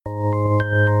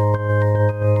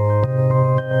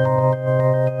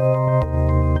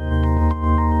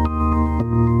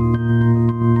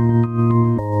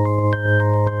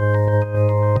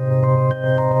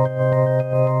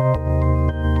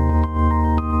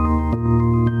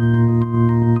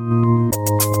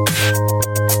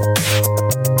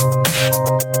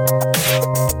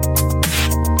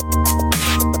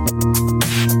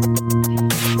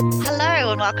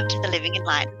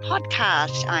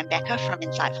podcast. I'm Becca from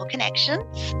Insightful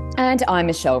Connections. And I'm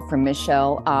Michelle from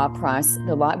Michelle R. Price,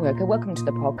 the Lightworker. Welcome to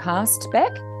the podcast,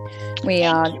 Beck.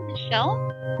 Thank you,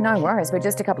 Michelle. No worries. We're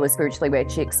just a couple of spiritually aware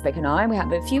chicks, Beck and I. We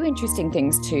have a few interesting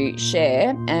things to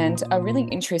share and a really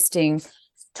interesting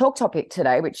talk topic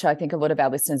today, which I think a lot of our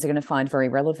listeners are going to find very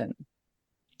relevant.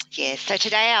 Yes, so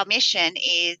today our mission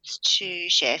is to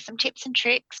share some tips and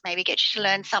tricks, maybe get you to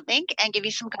learn something and give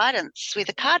you some guidance with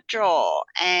a card draw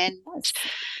and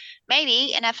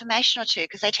maybe an affirmation or two,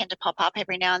 because they tend to pop up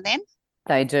every now and then.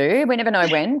 They do. We never know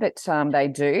when, but they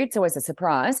do. It's always a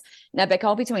surprise. Now, Beck,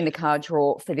 I'll be doing the card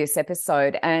draw for this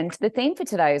episode, and the theme for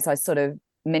today, as I sort of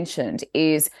mentioned,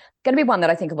 is going to be one that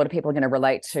I think a lot of people are going to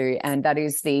relate to, and that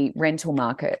is the rental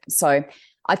market. So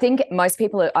I think most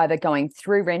people are either going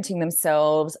through renting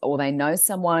themselves, or they know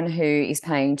someone who is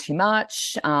paying too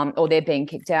much, or they're being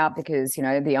kicked out because, you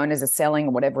know, the owners are selling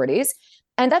or whatever it is.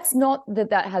 And that's not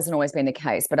that hasn't always been the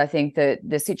case, but I think that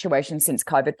the situation since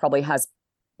COVID probably has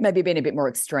maybe been a bit more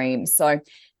extreme. So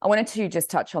I wanted to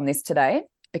just touch on this today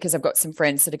because I've got some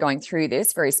friends that are going through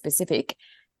this, very specific,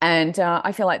 and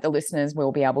I feel like the listeners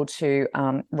will be able to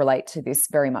relate to this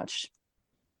very much.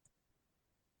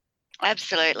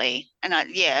 Absolutely. And I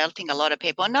think a lot of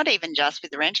people, not even just with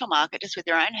the rental market, just with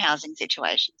their own housing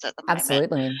situations at the moment.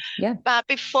 Absolutely. Yeah. But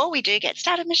before we do get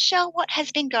started, Michelle, what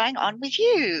has been going on with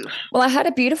you? Well, I had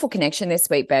a beautiful connection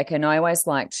this week, Beck, and I always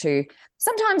like to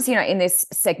sometimes, you know, in this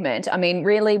segment, I mean,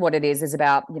 really what it is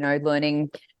about, you know,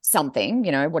 learning something,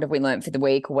 you know, what have we learned for the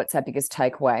week or what's our biggest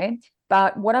takeaway?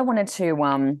 But what I wanted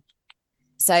to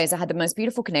say is I had the most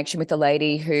beautiful connection with a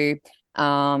lady who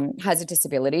has a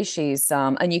disability. She's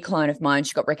a new client of mine.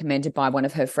 She got recommended by one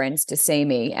of her friends to see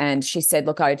me, and she said,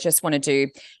 look, I just want to do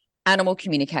animal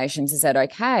communications. Is that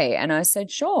okay? And I said,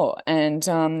 sure. And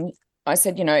I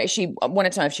said, you know, she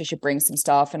wanted to know if she should bring some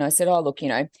stuff. And I said, oh, look, you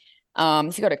know,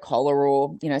 if you got a collar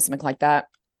or, you know, something like that.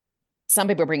 Some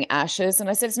people bring ashes, and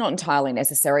I said it's not entirely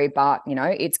necessary, but, you know,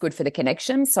 it's good for the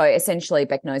connection. So essentially,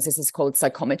 Beck knows this is called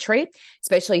psychometry,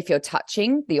 especially if you're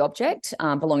touching the object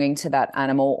belonging to that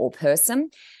animal or person.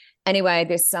 Anyway,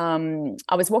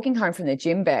 I was walking home from the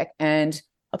gym, Beck, and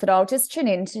I thought I'll just tune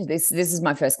into this. This is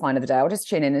my first client of the day. I'll just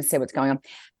tune in and see what's going on.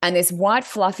 And this white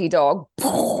fluffy dog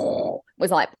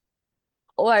was like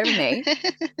all over me,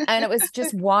 and it was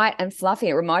just white and fluffy.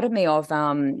 It reminded me of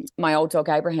my old dog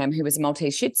Abraham, who was a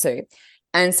Maltese Shih Tzu,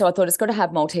 and so I thought it's got to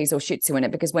have Maltese or Shih Tzu in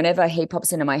it, because whenever he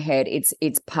pops into my head, it's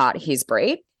part his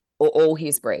breed or all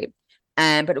his breed.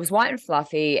 But it was white and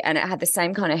fluffy, and it had the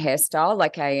same kind of hairstyle,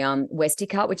 like a Westie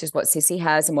cut, which is what Sissy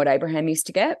has and what Abraham used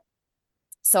to get.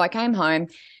 So I came home,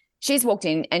 she's walked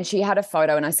in, and she had a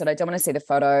photo, and I said, I don't want to see the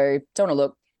photo, don't want to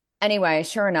look. Anyway,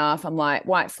 sure enough, I'm like,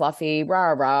 white fluffy,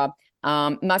 rah rah.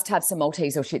 Must have some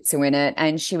Maltese or Shih Tzu in it.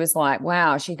 And she was like,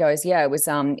 wow. She goes, yeah,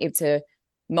 it's a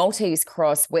Maltese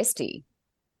cross Westie.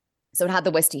 So it had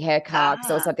the Westie haircut.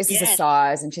 So I was like, this is a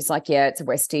size. And she's like, yeah, it's a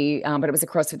Westie, but it was a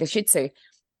cross with a Shih Tzu.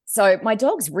 So my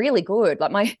dog's really good.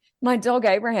 Like my dog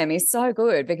Abraham is so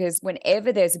good, because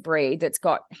whenever there's a breed that's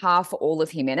got half or all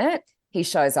of him in it, he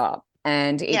shows up.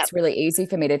 And it's really easy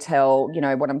for me to tell, you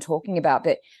know, what I'm talking about.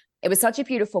 But it was such a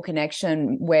beautiful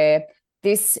connection where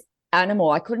this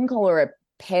animal, I couldn't call her a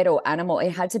pet or animal.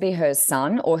 It had to be her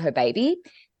son or her baby.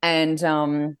 And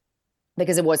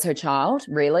because it was her child,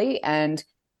 really. And,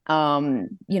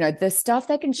 you know, the stuff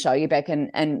they can show you, Beck,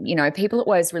 and, you know, people are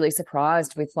always really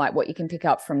surprised with like what you can pick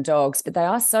up from dogs, but they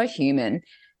are so human.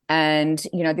 And,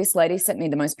 you know, this lady sent me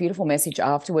the most beautiful message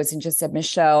afterwards and just said,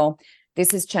 Michelle,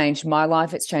 this has changed my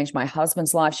life. It's changed my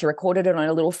husband's life. She recorded it on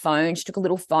a little phone. She took a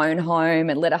little phone home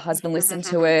and let her husband listen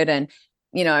to it. And,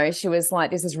 you know, she was like,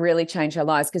 this has really changed her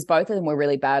lives, because both of them were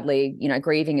really badly, you know,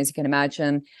 grieving, as you can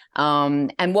imagine.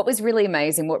 And what was really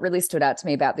amazing, what really stood out to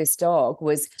me about this dog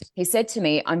was he said to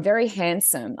me, I'm very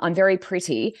handsome, I'm very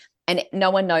pretty, and no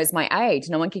one knows my age.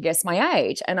 No one could guess my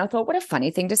age. And I thought, what a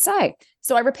funny thing to say.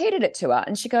 So I repeated it to her,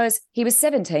 and she goes, he was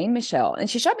 17, Michelle. And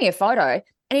she showed me a photo,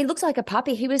 and he looked like a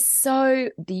puppy. He was so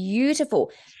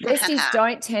beautiful. Westies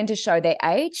don't tend to show their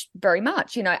age very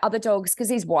much. You know, other dogs, because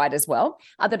he's white as well.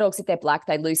 Other dogs, if they're black,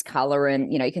 they lose color,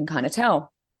 and, you know, you can kind of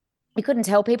tell. You couldn't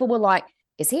tell. People were like,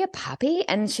 is he a puppy?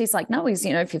 And she's like, no, he's,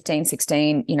 you know, 15,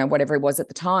 16, you know, whatever it was at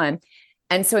the time.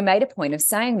 And so we made a point of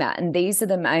saying that. And these are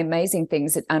the amazing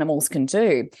things that animals can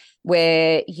do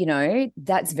where, you know,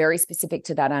 that's very specific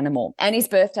to that animal. And his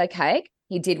birthday cake,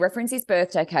 he did reference his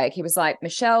birthday cake. He was like,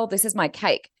 Michelle, this is my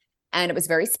cake. And it was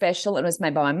very special. It was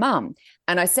made by my mum.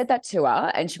 And I said that to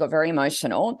her, and she got very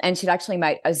emotional. And she'd actually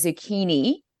made a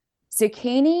zucchini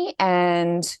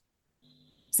and,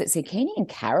 is it zucchini and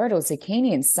carrot or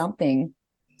zucchini and something,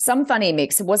 some funny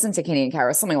mix. It wasn't zucchini and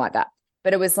carrot, something like that.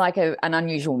 but it was like an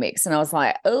unusual mix. And I was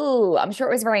like, oh, I'm sure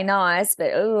it was very nice,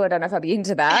 but oh, I don't know if I'd be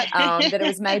into that. That it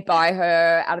was made by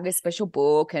her out of this special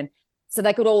book. And so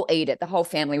they could all eat it. The whole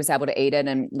family was able to eat it.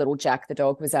 And little Jack, the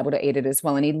dog, was able to eat it as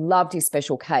well. And he loved his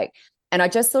special cake. And I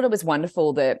just thought it was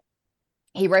wonderful that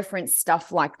he referenced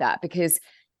stuff like that, because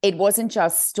it wasn't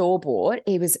just store bought.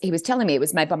 He was telling me it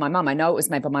was made by my mum. I know it was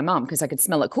made by my mum because I could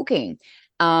smell it cooking.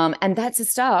 And that's the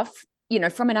stuff,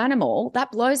 from an animal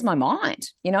that blows my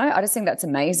mind. I just think that's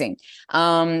amazing.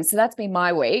 So that's been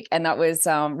my week, and that was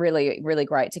really, really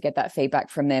great to get that feedback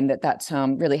from them. That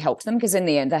really helped them, because in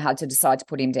the end they had to decide to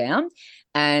put him down,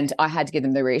 and I had to give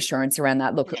them the reassurance around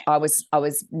that. Look, I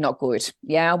was not good.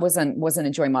 Yeah, I wasn't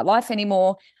enjoying my life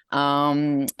anymore.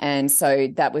 And so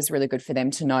that was really good for them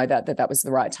to know that was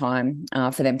the right time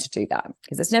for them to do that,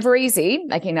 because it's never easy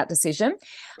making that decision.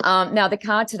 Now the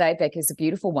card today, Beck, is a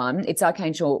beautiful one. It's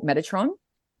Archangel Metatron.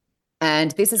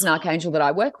 And this is an archangel that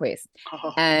I work with.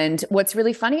 Oh. And what's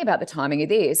really funny about the timing of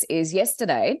this is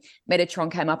yesterday,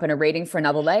 Metatron came up in a reading for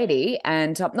another lady,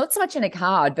 and not so much in a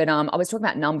card, but I was talking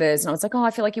about numbers, and I was like, oh,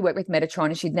 I feel like you work with Metatron,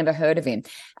 and she'd never heard of him.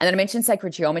 And then I mentioned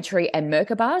sacred geometry and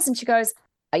Merkabahs, and she goes,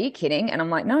 are you kidding? And I'm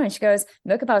like, no. And she goes,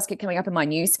 Merkabahs keep coming up in my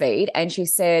newsfeed. And she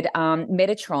said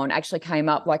Metatron actually came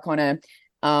up like on a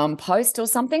post or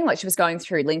something, like she was going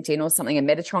through LinkedIn or something, and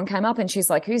Metatron came up, and she's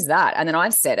like, who's that? And then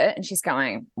I've said it, and she's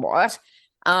going, what?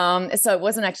 So it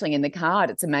wasn't actually in the card.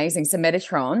 It's amazing. So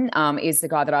Metatron is the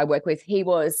guy that I work with. He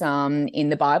was in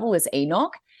the Bible as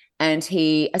Enoch, and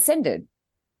he ascended.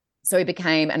 So he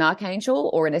became an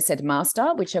archangel or an ascended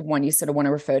master, whichever one you sort of want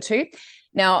to refer to.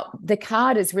 Now, the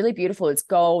card is really beautiful. It's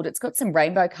gold. It's got some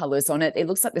rainbow colors on it. It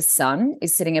looks like the sun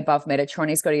is sitting above Metatron.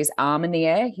 He's got his arm in the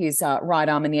air, his right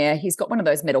arm in the air. He's got one of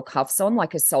those metal cuffs on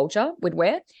like a soldier would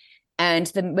wear. And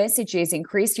the message is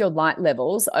increase your light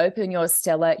levels, open your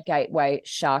stellar gateway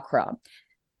chakra.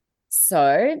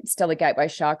 So stellar gateway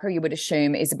chakra, you would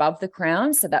assume, is above the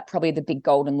crown. So that probably the big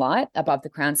golden light above the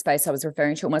crown space I was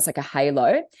referring to, almost like a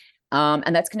halo.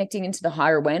 And that's connecting into the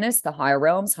higher awareness, the higher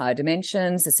realms, higher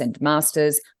dimensions, ascended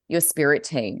masters, your spirit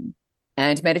team.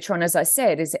 And Metatron, as I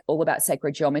said, is all about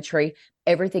sacred geometry,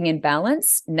 everything in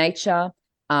balance, nature,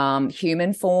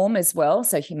 human form as well.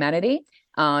 So humanity,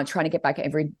 trying to get back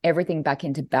everything back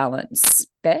into balance.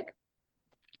 Beck?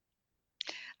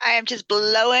 I am just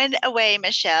blown away,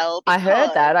 Michelle. I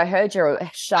heard that. I heard your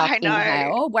sharp I know.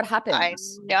 inhale. What happened? I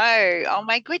know. Oh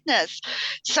my goodness.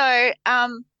 So,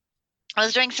 I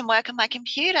was doing some work on my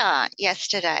computer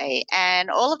yesterday, and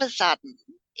all of a sudden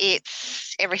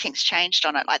everything's changed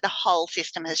on it. Like the whole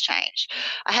system has changed.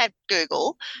 I had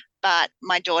Google, but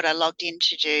my daughter logged in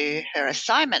to do her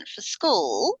assignment for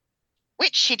school,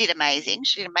 which she did amazing.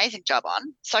 She did an amazing job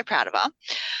on. So proud of her.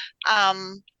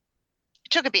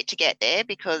 It took a bit to get there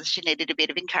because she needed a bit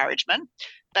of encouragement,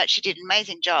 but she did an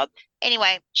amazing job.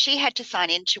 Anyway, she had to sign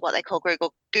into what they call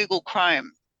Google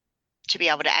Chrome to be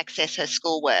able to access her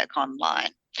schoolwork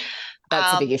online.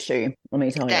 That's a big issue, let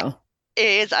me tell you.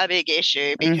 Is a big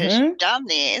issue because she's done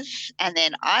this, and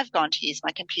then I've gone to use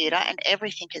my computer and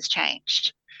everything has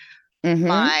changed.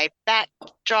 My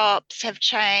backdrops have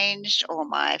changed, all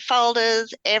my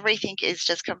folders, everything is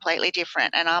just completely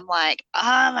different. And I'm like,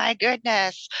 oh my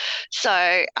goodness. So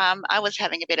I was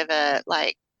having a bit of a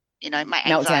my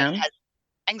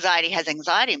anxiety has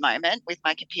anxiety moment with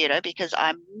my computer because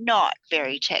I'm not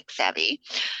very tech savvy.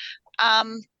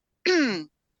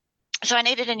 So I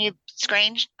needed a new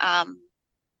screen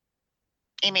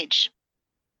image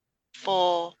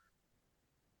for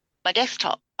my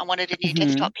desktop. I wanted a new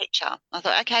desktop picture. I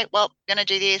thought, okay, well, I'm going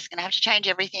to do this, going to have to change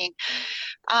everything.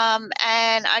 And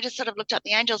I just sort of looked up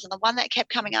the angels, and the one that kept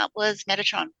coming up was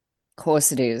Metatron. Of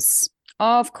course it is.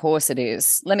 Of course it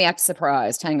is. Let me act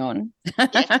surprised. Hang on.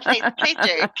 Yes, please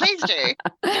do. Please do.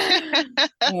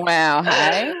 Wow,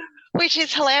 hey? Which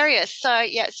is hilarious. So,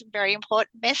 yeah, some very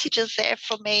important messages there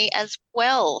for me as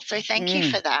well. So thank you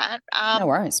for that. No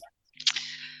worries.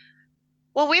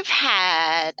 Well, we've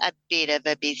had a bit of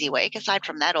a busy week aside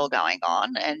from that all going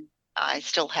on, and I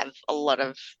still have a lot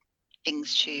of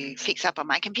things to fix up on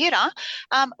my computer.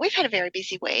 We've had a very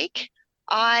busy week.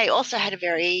 I also had a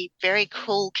very, very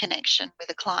cool connection with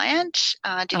a client,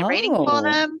 did a reading for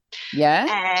them. Yeah.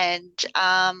 And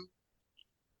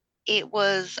it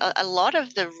was a lot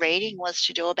of the reading was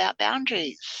to do about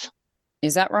boundaries.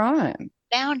 Is that right?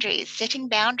 Boundaries, setting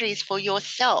boundaries for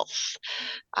yourself,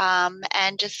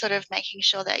 and just sort of making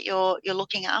sure that you're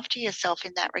looking after yourself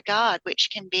in that regard, which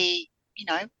can be,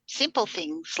 simple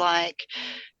things like,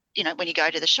 when you go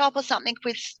to the shop or something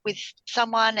with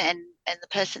someone and the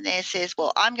person there says,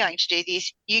 well, I'm going to do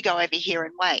this, you go over here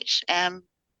and wait.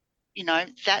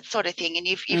 that sort of thing. And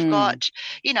you've Mm. got,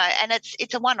 and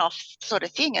it's a one-off sort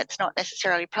of thing. It's not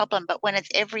necessarily a problem, but when it's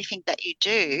everything that you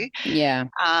do, Yeah.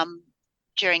 um,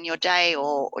 during your day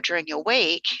or during your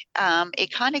week,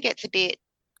 it kind of gets a bit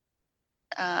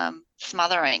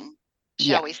smothering, shall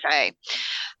Yeah. we say.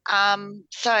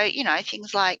 So,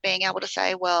 things like being able to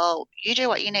say, well, you do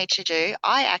what you need to do.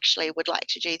 I actually would like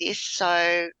to do this.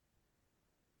 So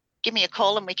give me a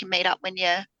call and we can meet up when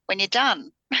you're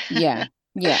done. Yeah.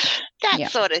 Yeah. That Yeah.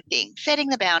 sort of thing, setting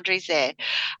the boundaries there.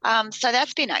 So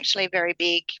that's been actually a very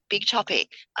big topic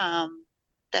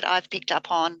that I've picked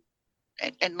up on.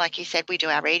 And like you said, we do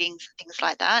our readings and things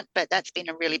like that, but that's been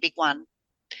a really big one,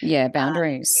 Yeah. um,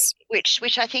 Boundaries.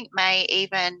 which I think may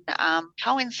even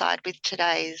coincide with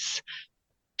today's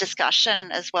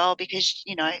discussion as well, because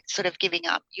sort of giving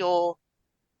up your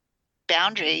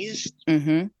boundaries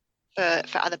Mm-hmm.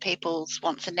 for other people's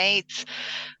wants and needs,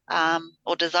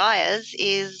 or desires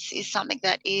is something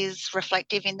that is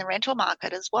reflective in the rental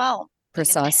market as well, and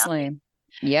in the housing. Precisely.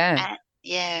 Yeah. And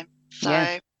yeah,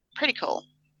 Yeah. so pretty cool.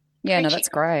 Yeah. No, Pretty that's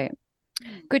cool. great.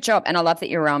 Good job. And I love that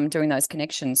you're doing those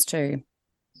connections too.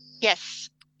 Yes,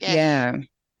 yes. Yeah.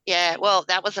 Yeah, well,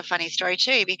 that was a funny story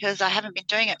too, because I haven't been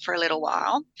doing it for a little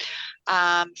while.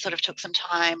 Sort of took some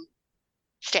time,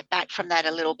 stepped back from that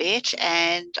a little bit,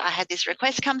 and I had this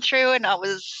request come through, and I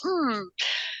was,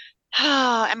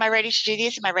 am I ready to do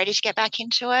this? Am I ready to get back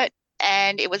into it?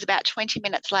 And it was about 20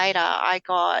 minutes later, I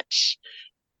got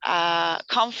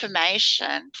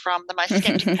confirmation from the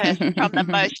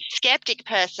most skeptic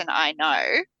person I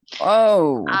know.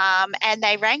 Oh. And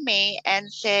they rang me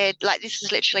and said, like, this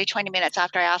was literally 20 minutes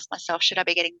after I asked myself, should I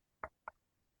be getting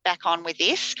back on with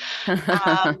this?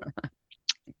 Um,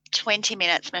 20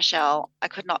 minutes, Michelle. I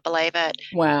could not believe it.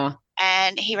 Wow.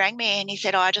 And he rang me and he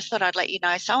said, oh, I just thought I'd let you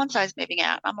know so and so's moving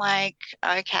out. I'm like,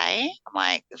 okay. I'm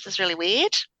like, this is really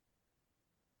weird.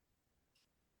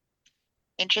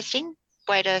 Interesting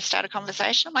way to start a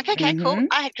conversation. I'm like, okay, cool. Mm-hmm.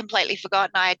 I had completely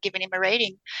forgotten I had given him a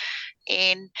reading.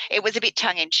 It was a bit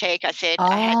tongue in cheek. I had said Oh,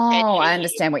 to I him,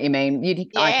 understand what you mean. yeah,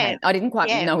 Okay. I didn't quite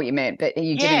yeah, know what you meant, but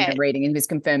you give him yeah. a reading and he was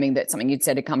confirming that something you'd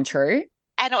said had come true.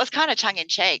 And it was kind of tongue in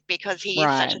cheek because he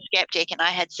is such a Right. skeptic. And I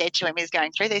had said to him, he was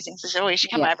going through these things. I said, oh, you should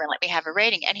come Yeah. over and let me have a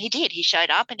reading. And he did. He showed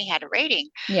up and he had a reading.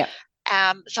 Yeah.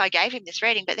 So I gave him this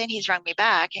reading, but then he's rung me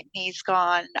back and he's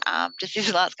gone, just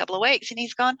this last couple of weeks, and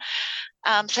he's gone,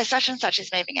 so such and such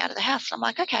is moving out of the house. And I'm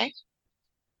like, okay,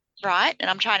 right. And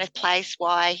I'm trying to place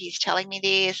why he's telling me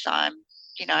this. I'm,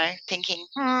 thinking,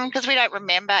 because we don't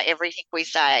remember everything we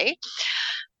say.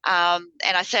 And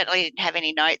I certainly didn't have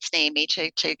any notes near me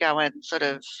to go and sort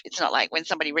of, it's not like when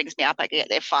somebody rings me up, I get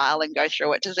their file and go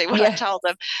through it to see what I Yeah. told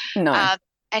them. No.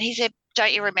 And he said,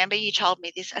 don't you remember you told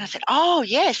me this? And I said, oh,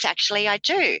 yes, actually, I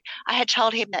do. I had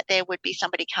told him that there would be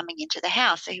somebody coming into the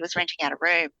house. So he was renting out a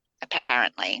room,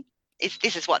 apparently.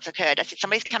 This is what's occurred. I said,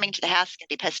 somebody's coming to the house. It's going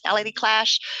to be a personality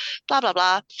clash, blah, blah,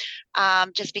 blah.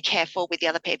 Just be careful with the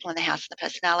other people in the house and the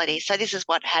personality. So this is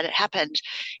what had happened.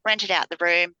 Rented out the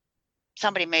room,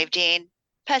 somebody moved in,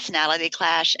 personality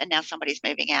clash, and now somebody's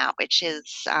moving out, which is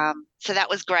so that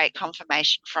was great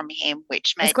confirmation from him,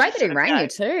 which It's made me great that he sort of rang go, you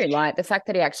too. Like the fact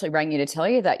that he actually rang you to tell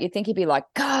you that, you'd think he'd be like,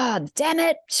 God damn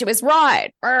it, she was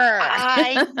right.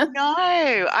 I know.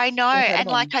 And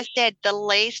Incredible. like I said, the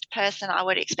least person I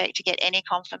would expect to get any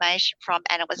confirmation from,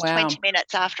 and it was 20 Wow.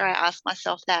 minutes after I asked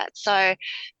myself that. So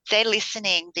they're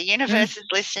listening, the Mm, universe is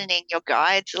listening, your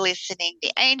guides are listening,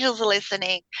 the angels are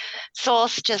listening.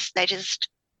 Source they just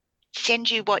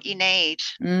send you what you need.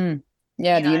 mm.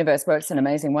 Yeah, You the know, universe works in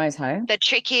amazing ways, hey? the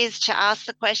trick is to ask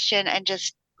the question and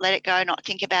just let it go, not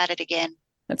think about it again.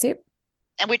 That's it.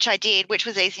 And which I did, which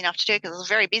was easy enough to do because I was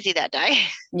very busy that day.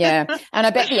 Yeah. And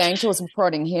I bet the angels were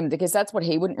prodding him because that's what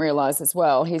he wouldn't realize as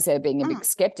well. He's there being a Mm, big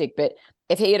skeptic. But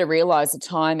if he had realized the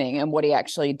timing and what he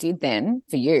actually did then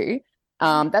for you,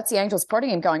 mm. that's the angels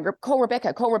prodding him going, call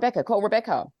Rebecca, call Rebecca, call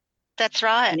Rebecca. That's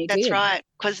right. And he That's did. right.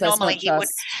 Because So it's normally not he would.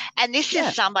 just, And this is yeah.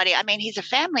 somebody, I mean, he's a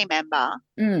family member,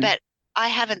 Mm, but I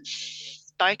haven't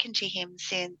spoken to him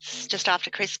since just after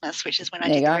Christmas, which is when I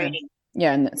there you did the go. reading.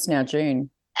 Yeah. And it's now June.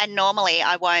 And normally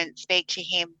I won't speak to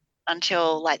him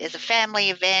until like there's a family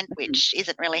event, Mm. which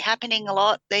isn't really happening a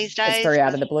lot these It's days very out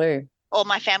because of the blue. all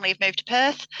my family have moved to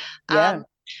Perth. Yeah.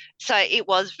 So it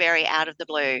was very out of the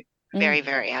blue, Mm, very,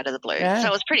 very out of the blue. So yeah.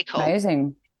 it was pretty cool.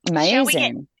 Amazing. Shall we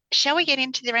get Amazing. shall we get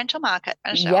into the rental market,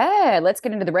 Michelle? Yeah, let's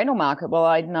get into the rental market. Well,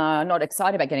 I'm not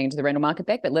excited about getting into the rental market,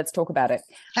 Beck, but let's talk about it.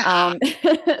 Ah, Um,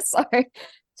 so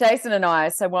Jason and I,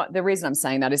 so what the reason I'm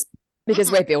saying that is because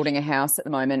mhm. we're building a house at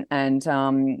the moment and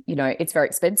it's very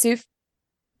expensive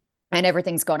and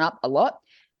everything's gone up a lot.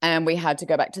 And we had to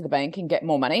go back to the bank and get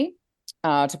more money.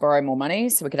 to borrow more money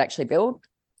so we could actually build.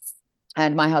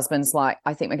 And my husband's like,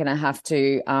 I think we're going to have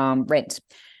to rent.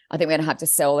 I think we're going to have to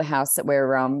sell the house that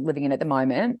we're living in at the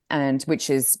moment, and which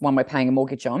is one we're paying a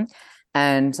mortgage on,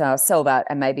 and sell that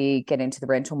and maybe get into the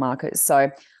rental market. So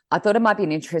I thought it might be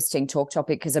an interesting talk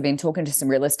topic because I've been talking to some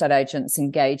real estate agents,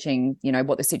 engaging,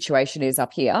 what the situation is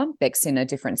up here. Beck's in a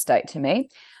different state to me,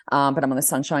 but I'm on the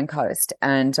Sunshine Coast.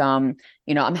 And, I'm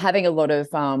having a lot of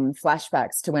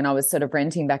flashbacks to when I was sort of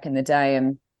renting back in the day,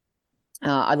 and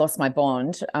I lost my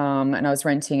bond, and I was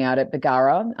renting out at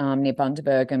Bargara near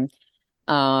Bundaberg, and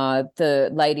the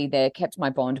lady there kept my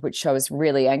bond, which I was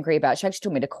really angry about. She actually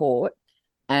took me to court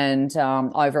and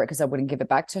over it because I wouldn't give it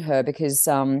back to her because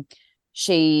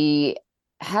she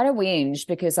had a whinge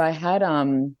because I had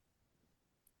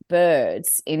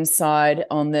birds inside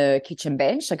on the kitchen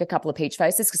bench, like a couple of peach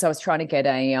faces, because I was trying to get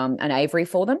an aviary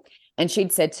for them. And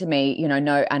she'd said to me,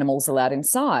 no animals allowed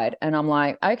inside. And I'm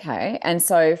like, okay. And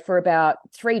so for about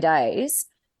 3 days,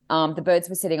 the birds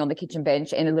were sitting on the kitchen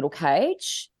bench in a little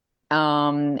cage.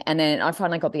 And then I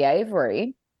finally got the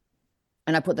aviary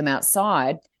and I put them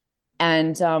outside.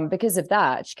 And because of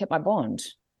that, she kept my bond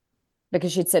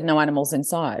because she'd said no animals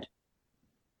inside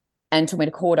and took me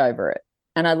to court over it.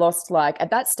 And I lost, like, at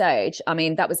that stage, I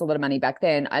mean, that was a lot of money back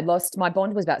then. My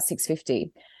bond was about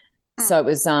 $650. So it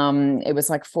was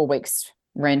like 4 weeks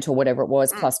rent or whatever it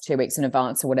was, plus 2 weeks in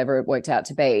advance or whatever it worked out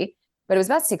to be. But it was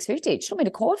about $650. She took me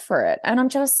to court for it. And I'm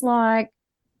just like,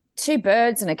 two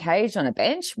birds in a cage on a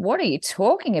bench? What are you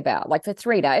talking about? Like for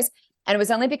 3 days. And it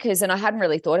was only because, and I hadn't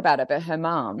really thought about it, but her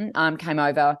mum came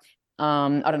over,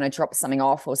 I don't know, dropped something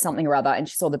off or something or other, and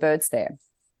she saw the birds there.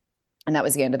 And that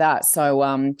was the end of that.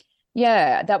 So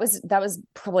yeah, that was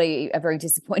probably a very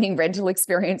disappointing rental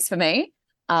experience for me.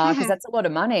 Because that's a lot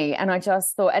of money. And I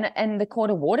just thought, and the court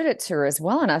awarded it to her as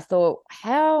well. And I thought,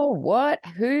 how, what,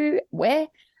 who, where?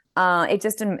 It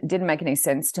just didn't make any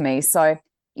sense to me. So,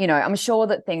 I'm sure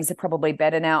that things are probably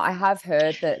better now. I have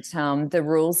heard that the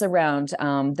rules around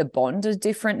the bond are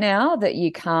different now, that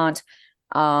you can't,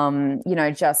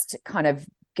 just kind of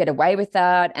get away with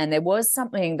that. And there was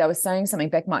something, they were saying something,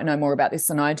 Beck might know more about this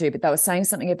than I do, but they were saying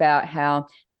something about how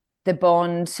the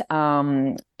bond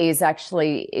is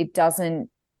actually, it doesn't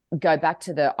go back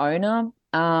to the owner,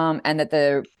 and that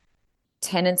the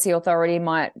tenancy authority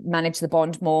might manage the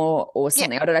bond more or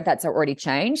something. I don't know if that's already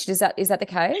changed. Is that the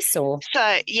case or?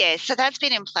 So that's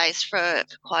been in place for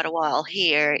quite a while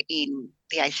here in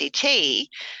the ACT.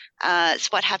 So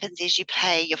what happens is you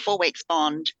pay your 4 weeks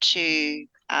bond to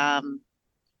the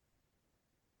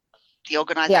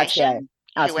organisation,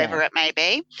 whoever it may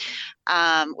be.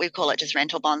 We call it just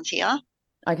rental bonds here.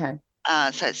 Okay.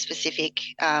 So it's specific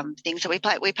things. So we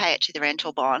pay it to the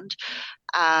rental bond,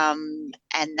 and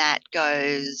that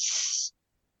goes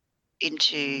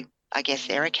into, I guess,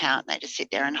 their account. They just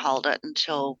sit there and hold it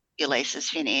until your lease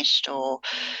is finished or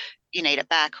you need it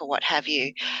back or what have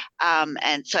you.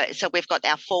 And so we've got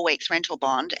our 4 weeks rental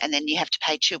bond, and then you have to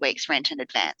pay 2 weeks rent in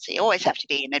advance. So you always have to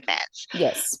be in advance.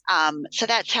 Yes. So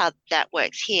that's how that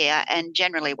works here. And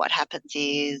generally what happens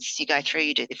is you go through,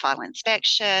 you do the final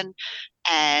inspection,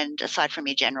 and aside from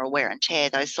your general wear and tear,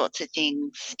 those sorts of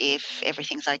things, if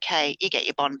everything's okay, you get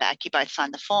your bond back. You both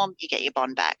sign the form, you get your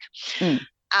bond back.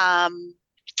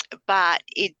 But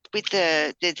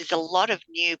there's a lot of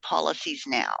new policies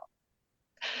now.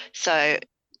 So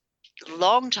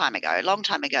long time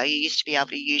ago, you used to be able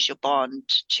to use your bond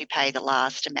to pay the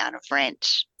last amount of rent.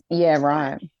 Yeah,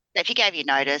 right. If you gave your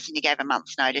notice and you gave a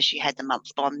month's notice, you had the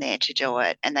month's bond there to do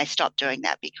it. And they stopped doing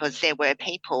that because there were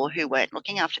people who weren't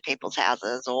looking after people's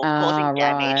houses or causing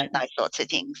damage and those sorts of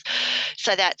things.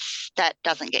 So that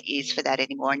doesn't get used for that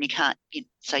anymore. And you can't,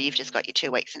 so you've just got your 2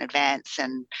 weeks in advance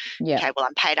and, okay, well,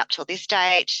 I'm paid up till this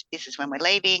date. This is when we're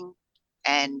leaving.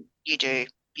 And you do,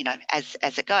 as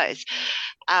it goes.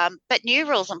 But new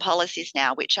rules and policies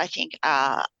now, which I think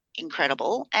are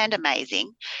incredible and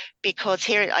amazing, because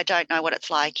here I don't know what it's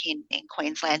like in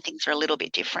Queensland. Things are a little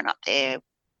bit different up there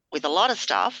with a lot of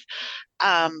stuff.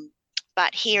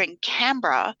 But here in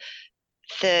Canberra,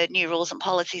 the new rules and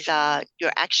policies are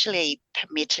you're actually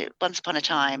permitted, once upon a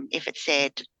time, if it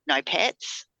said no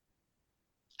pets,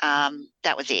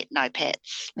 that was it, no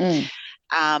pets.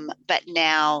 But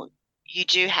now you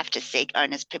do have to seek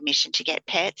owners' permission to get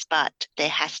pets, but there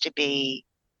has to be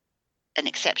an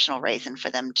exceptional reason for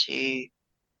them to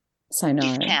say no.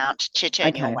 Discount to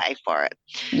turn you away for it.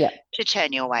 Yeah. To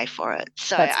turn you away for it.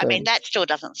 So, I mean, that still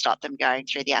doesn't stop them going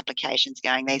through the applications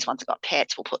going, these ones have got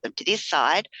pets, we'll put them to this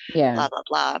side, blah, blah,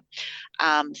 blah.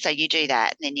 So you do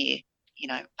that and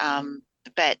then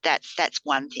but that's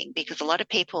one thing, because a lot of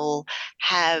people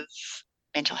have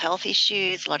mental health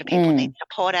issues. A lot of people need Mm.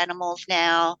 support animals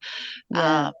now,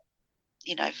 Yeah. um,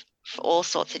 you know, for all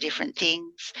sorts of different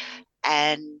things.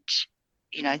 And,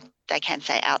 you know, they can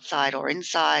say outside or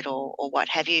inside or what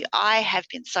have you. I have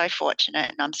been so fortunate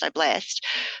and I'm so blessed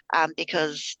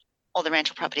because all the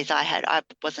rental properties I had, I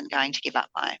wasn't going to give up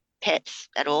my pets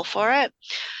at all for it.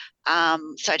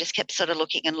 So I just kept sort of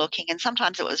looking and looking, and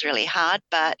sometimes it was really hard,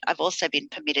 but I've also been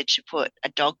permitted to put a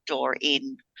dog door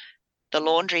in the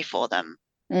laundry for them.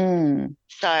 Mm.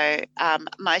 So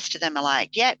most of them are like,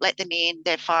 yeah, let them in.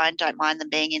 They're fine. Don't mind them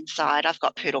being inside. I've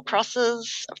got poodle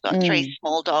crosses. I've got three Mm.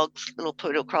 small dogs, little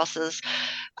poodle crosses,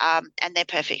 and they're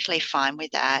perfectly fine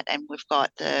with that. And we've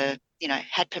got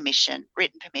had permission,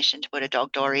 written permission to put a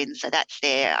dog door in. So that's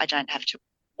there. I don't have to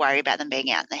worry about them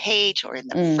being out in the heat or in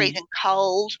the Mm. freezing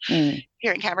cold. Mm.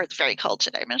 Here in Canberra, it's very cold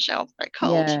today, Michelle, very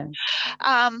cold. Yeah.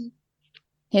 Um,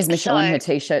 Here's Michelle in so her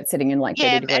t-shirt sitting in like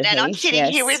yeah, 30-degree and I'm heat. sitting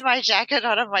here with Yes. my jacket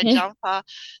on and my jumper.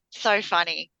 So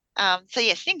funny. So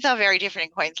yes, things are very different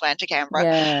in Queensland to Canberra,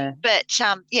 Yeah. but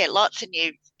yeah, lots of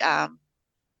new um,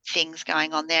 things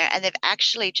going on there, and they've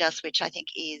actually just, which I think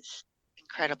is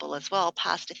incredible as well,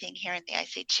 passed a thing here in the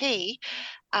ACT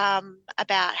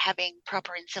about having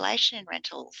proper insulation in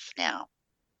rentals now,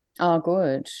 Oh,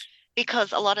 good.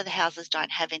 because a lot of the houses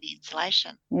don't have any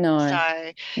insulation. No.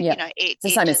 So, Yeah. it It's the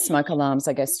it same as just smoke alarms,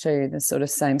 I guess, too. The sort of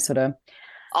same sort of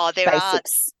oh, there are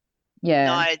basics. Yeah.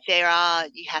 no, there are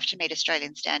you have to meet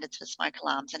Australian standards for smoke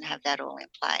alarms and have that all in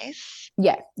place.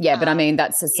 Yeah. Yeah. But I Um, mean,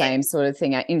 that's the yeah, same sort of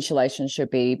thing. Insulation should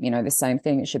be, the same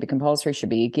thing. It should be compulsory, should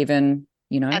be given.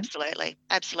 absolutely,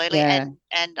 absolutely, Yeah.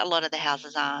 and a lot of the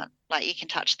houses aren't. Like you can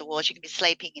touch the walls. You can be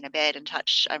sleeping in a bed and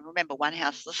touch. I remember one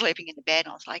house was sleeping in the bed,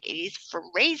 and I was like, it is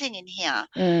freezing in here.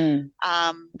 Mm.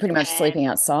 Pretty much And sleeping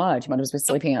outside. You might as well be the,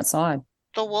 sleeping outside.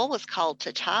 the wall was cold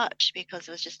to touch because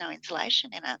there was just no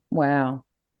insulation in it. Wow.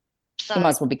 You might So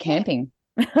as well be yeah, camping.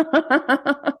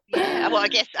 yeah. Well, I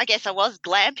guess I was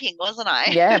glamping, wasn't I?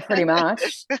 Yeah, pretty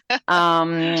much.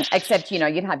 Except,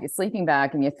 you'd have your sleeping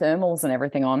bag and your thermals and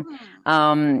everything on.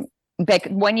 Hmm. Beck,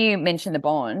 when you mentioned the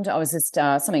bond, I was just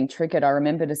something triggered. I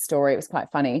remembered a story. It was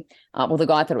quite funny. Well, the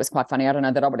guy thought it was quite funny. I don't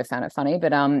know that I would have found it funny,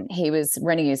 but he was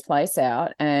renting his place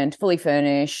out and fully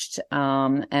furnished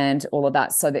and all of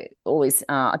that. So that all his,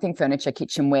 I think, furniture,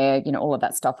 kitchenware, all of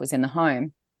that stuff was in the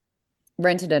home.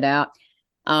 Rented it out.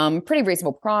 Pretty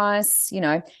reasonable price.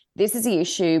 This is the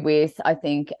issue with, I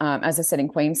think, as I said, in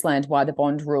Queensland, why the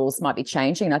bond rules might be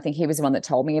changing. And I think he was the one that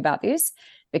told me about this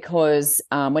because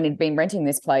when he'd been renting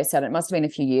this place out, it must have been a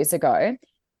few years ago.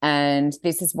 And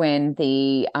this is when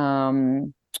I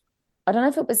don't know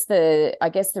if it was I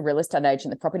guess the real estate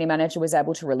agent, the property manager was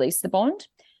able to release the bond.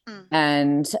 Hmm.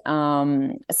 And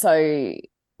so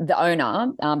the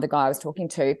owner, the guy I was talking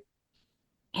to,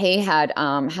 he had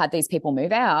had these people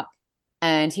move out.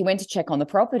 And he went to check on the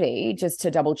property just to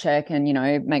double check and,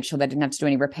 make sure they didn't have to do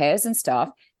any repairs and stuff.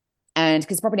 And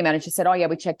because the property manager said, oh, yeah,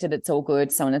 we checked it. It's all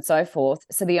good, so on and so forth.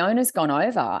 So the owner's gone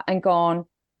over and gone,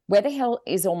 where the hell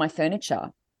is all my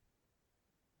furniture?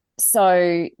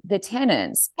 So the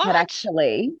tenants had What?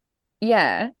 actually,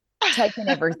 yeah, taken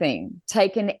everything,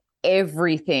 taken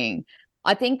everything.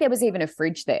 I think there was even a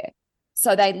fridge there.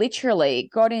 So they literally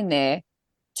got in there,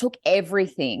 took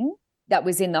everything that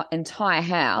was in the entire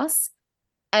house.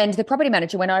 And the property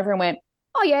manager went over and went,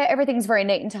 oh, yeah, everything's very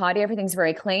neat and tidy. Everything's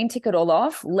very clean. Tick it all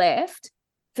off, left,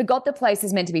 forgot the place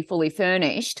is meant to be fully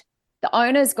furnished. The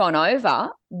owner's gone over,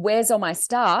 where's all my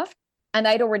stuff? And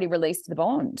they'd already released the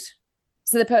bond.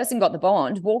 So the person got the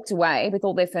bond, walked away with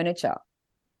all their furniture.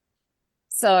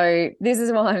 So this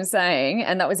is what I'm saying.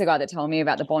 And that was the guy that told me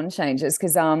about the bond changes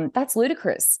because that's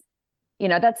ludicrous.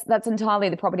 That's entirely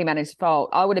the property manager's fault.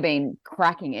 I would have been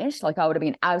cracking it. Like I would have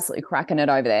been absolutely cracking it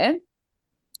over there.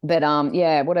 But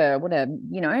yeah, what a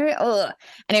ugh.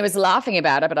 And he was laughing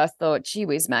about it, but I thought, gee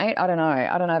whiz, mate, I don't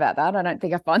know about that. I don't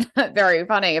think I find that very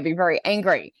funny. I'd be very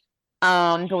angry.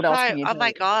 But what else So, can you oh do?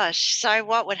 my gosh. So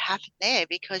what would happen there?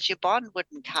 Because your bond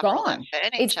wouldn't It's cover all that gone.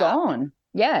 It's furniture. gone.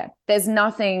 Yeah, there's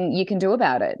nothing you can do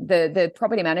about it. The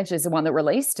property manager is the one that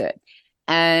released it.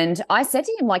 And I said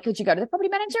to him, like, could you go to the property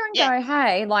manager and Yeah. go,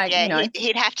 hey, like, Yeah,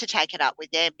 he'd have to take it up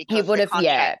with them he because would the have,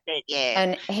 contract yeah. said, yeah.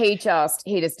 And he just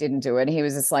didn't do it. He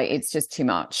was just like, it's just too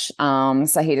much.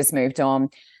 So he just moved on.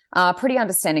 Pretty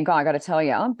understanding guy, I got to tell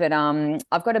you. But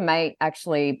I've got a mate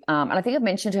actually, and I think I've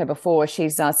mentioned her before.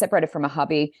 She's separated from a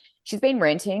hubby. She's been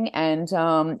renting, and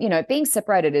being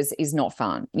separated is not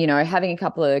fun. Having a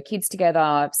couple of kids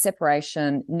together,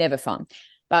 separation, never fun.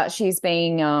 But she's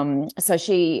being so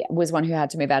she was one who had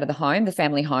to move out of the home, the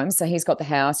family home. So he's got the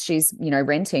house. She's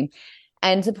renting.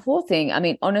 And the poor thing, I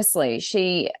mean, honestly,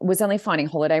 she was only finding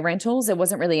holiday rentals. There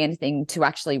wasn't really anything to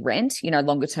actually rent,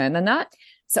 longer term than that.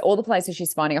 So all the places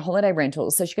she's finding are holiday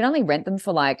rentals. So she could only rent them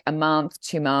for like a month,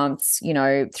 2 months,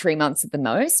 3 months at the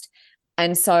most.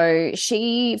 And so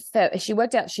she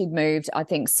worked out she'd moved, I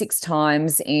think, 6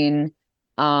 times in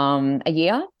a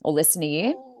year or less than a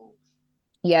year. Oh,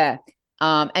 Yeah.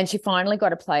 And she finally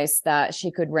got a place that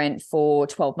she could rent for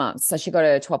 12 months. So she got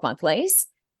a 12-month lease.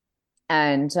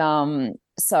 And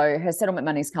so her settlement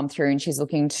money's come through and she's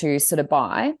looking to sort of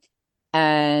buy.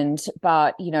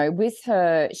 But with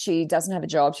her, she doesn't have a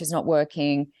job, she's not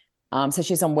working. So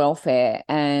she's on welfare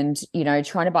and,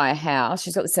 trying to buy a house.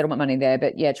 She's got the settlement money there,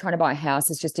 but yeah, trying to buy a house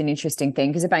is just an interesting thing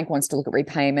because the bank wants to look at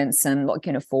repayments and what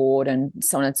can afford and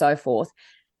so on and so forth.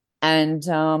 And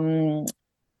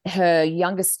her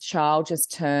youngest child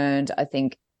just turned, I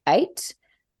think, 8.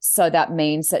 So that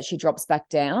means that she drops back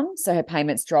down. So her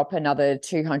payments drop another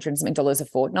 200 and something dollars a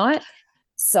fortnight.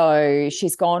 So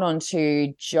she's gone on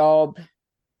to Job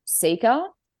Seeker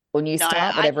or New no,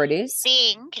 Start, I whatever it is.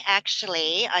 think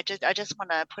actually, I just want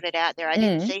to put it out there. I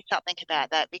did Mm, see something about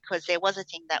that because there was a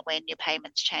thing that when your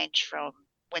payments changed from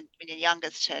when your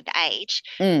youngest turned 8,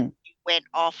 mm. you went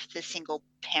off the single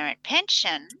parent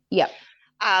pension. Yep.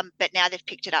 But now they've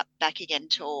picked it up back again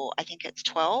till I think it's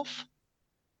 12.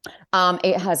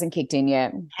 It hasn't kicked in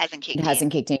yet. Hasn't It kicked in.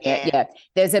 hasn't kicked in yet. Yeah. Yeah.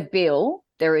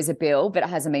 There is a bill, but it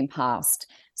hasn't been passed.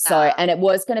 So, Nah. and it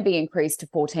was going to be increased to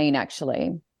 14,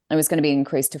 actually. It was going to be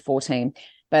increased to 14.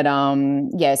 But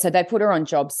yeah, so they put her on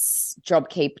job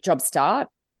start,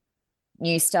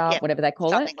 new start, Yep. whatever they call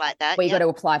it, Something like that. where you got Yep. to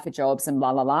apply for jobs and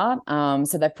blah, blah, blah.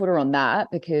 So they put her on that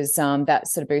because that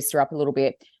sort of boosts her up a little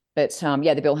bit. But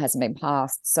yeah, the bill hasn't been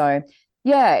passed. So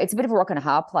yeah, it's a bit of a rock and a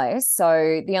hard place.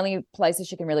 So the only places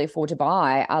she can really afford to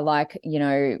buy are like,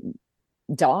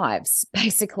 dives,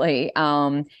 basically,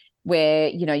 where,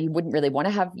 you wouldn't really want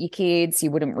to have your kids.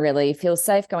 You wouldn't really feel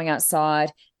safe going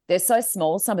outside. They're so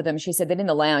small, some of them. She said that in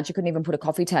the lounge, you couldn't even put a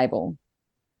coffee table.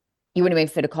 You wouldn't even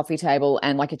fit a coffee table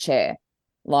and like a chair,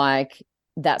 like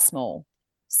that small.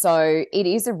 So it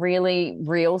is a really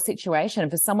real situation.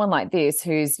 And for someone like this,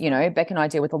 who's, Beck and I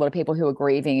deal with a lot of people who are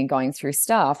grieving and going through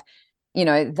stuff,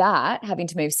 that having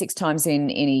to move 6 times in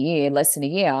a year, less than a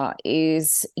year,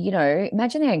 is,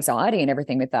 imagine the anxiety and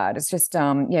everything with that. It's just,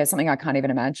 yeah, something I can't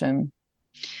even imagine.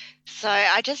 So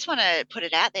I just want to put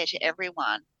it out there to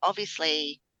everyone.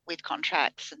 Obviously, with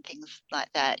contracts and things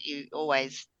like that, you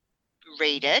always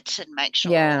read it and make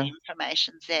sure all the Yeah.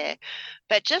 information's there.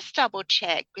 But just double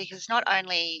check because not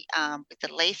only with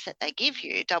the lease that they give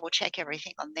you, double check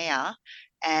everything on there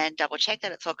and double check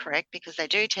that it's all correct because they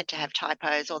do tend to have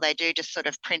typos or they do just sort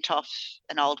of print off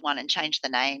an old one and change the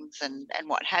names and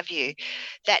what have you,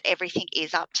 that everything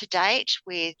is up to date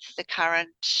with the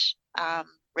current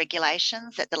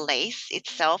regulations, that the lease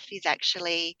itself is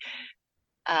actually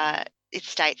it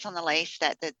states on the lease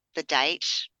that the date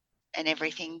and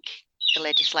everything, the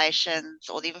legislations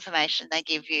or the information they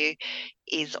give you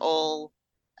is all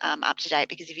up to date.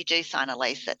 Because if you do sign a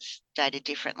lease that's dated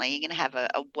differently, you're going to have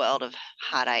a world of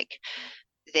heartache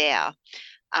there.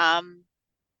 Um,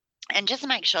 and just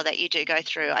make sure that you do go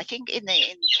through. I think in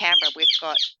Canberra we've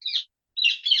got.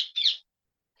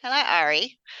 Hello,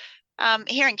 Ari.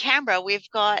 Here in Canberra we've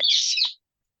got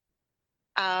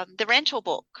the rental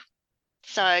book.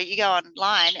 So you go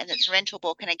online and it's a rental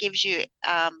book and it gives you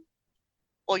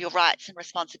all your rights and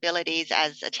responsibilities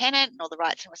as a tenant and all the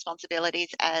rights and responsibilities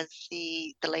as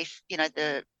the lease,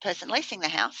 the person leasing the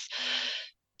house.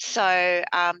 So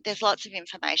there's lots of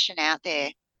information out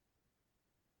there.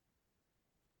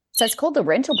 So it's called the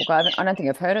rental book. I don't think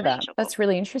I've heard of that. Rental book. That's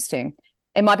really interesting.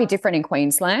 It might be different in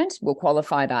Queensland. We'll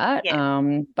qualify that. Yeah.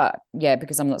 But yeah,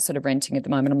 because I'm not sort of renting at the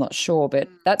moment, I'm not sure. But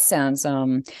Mm. that sounds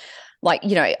like,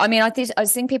 I mean, I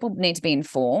think people need to be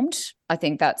informed. I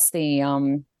think that's the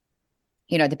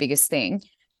biggest thing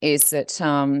is that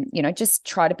just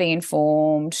try to be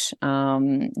informed,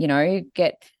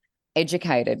 get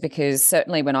educated, because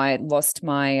certainly when I lost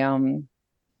my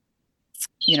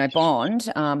bond,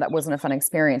 that wasn't a fun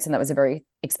experience. And that was a very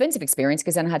expensive experience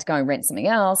because then I had to go and rent something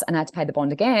else and I had to pay the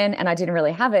bond again. And I didn't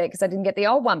really have it because I didn't get the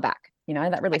old one back.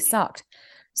 That really sucked.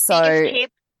 Biggest So,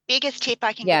 tip, biggest tip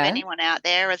I can give yeah, anyone out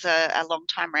there as a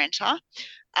long-time renter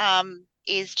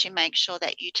is to make sure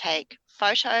that you take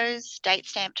photos, date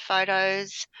stamped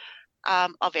photos,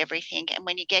 of everything. And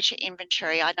when you get your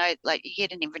inventory, I know like you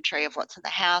get an inventory of what's in the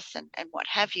house and what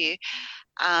have you,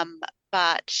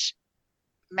 but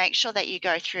make sure that you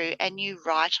go through and you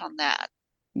write on that.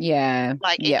 yeah,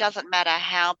 Like it yeah, doesn't matter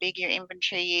how big your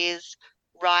inventory is,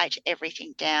 write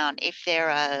everything down. If there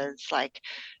is like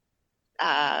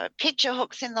picture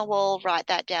hooks in the wall, write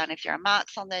that down. If there are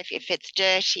marks on there, if it's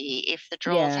dirty, if the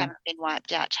drawers Yeah. haven't been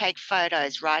wiped out, take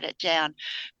photos, write it down,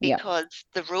 Yeah. because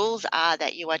the rules are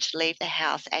that you are to leave the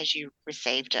house as you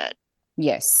received it.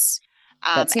 Yes.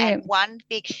 That's And it. one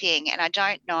big thing, and I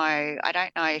don't know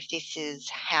if this is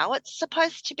how it's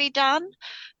supposed to be done.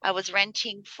 I was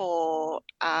renting from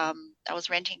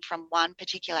one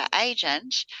particular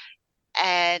agent,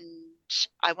 and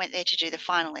I went there to do the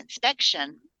final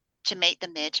inspection, to meet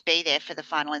them there, to be there for the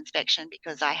final inspection,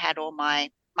 because I had all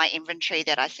my inventory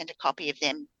that I sent a copy of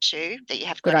them to, that you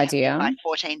have got Good to have in idea. by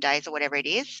 14 days or whatever it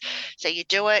is. So you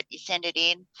do it, you send it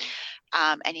in,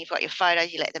 and you've got your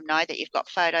photos. You let them know that you've got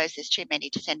photos. There's too many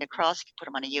to send across. You can put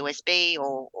them on a USB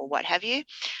or what have you.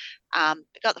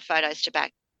 Got the photos to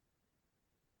back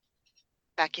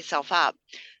yourself up,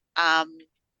 um,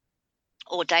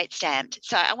 or date stamped.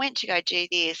 So I went to go do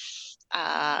this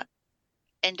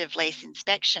end of lease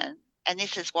inspection. And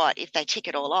this is what, if they tick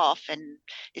it all off, and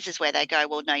this is where they go,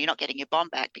 well, no, you're not getting your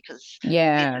bond back because this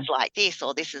Yeah. is like this,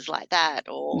 or this is like that,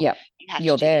 or Yep. you have to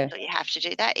You're do this, there. or you have to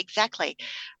do that. Exactly.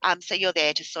 So you're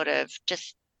there to sort of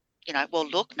just, well,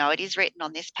 look, no, it is written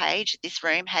on this page. This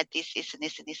room had this, this, and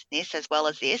this, and this, and this, as well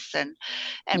as this, and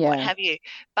what Yeah. have you.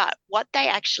 But what they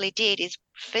actually did is,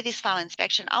 for this final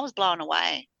inspection, I was blown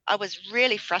away. I was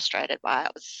really frustrated by it.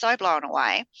 I was so blown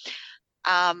away,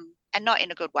 and not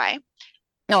in a good way.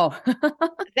 Oh,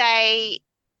 They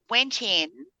went in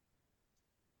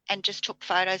and just took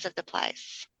photos of the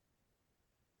place.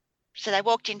 So they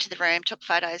walked into the room, took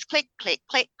photos, click, click,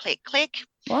 click, click, click,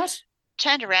 what?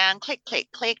 turned around, click,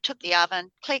 click, click, took the oven,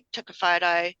 click, took a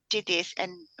photo, did this,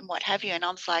 and what have you. And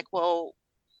I was like, well,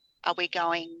 are we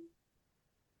going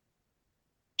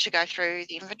to go through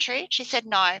the inventory? She said,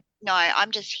 no, no,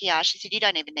 I'm just here. She said, you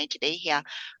don't even need to be here.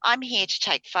 I'm here to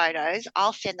take photos.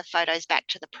 I'll send the photos back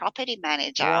to the property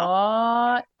manager,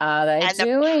 What are they and the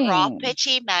doing?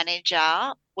 property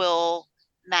manager will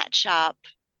match up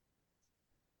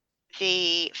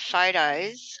the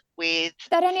photos with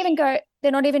They don't even go,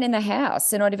 they're not even in the house.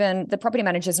 They're not even, the property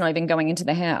manager's not even going into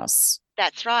the house.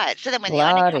 That's right. So then when the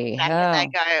owner comes Bloody back and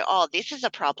they hell. go, oh, this is a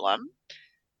problem,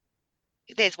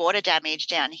 there's water damage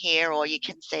down here, or you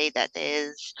can see that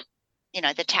there's,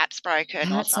 the tap's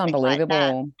broken or That's something like that.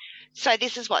 unbelievable. So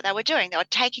this is what they were doing. They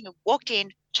were walked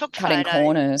in, took Cutting photos,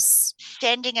 corners.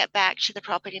 sending it back to the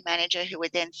property manager, who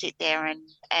would then sit there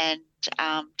and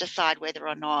decide whether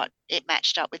or not it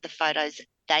matched up with the photos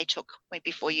they took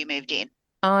before you moved in.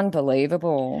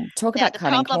 Unbelievable. Talk Now, about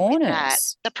cutting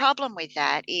corners. the problem with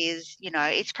that is,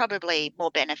 it's probably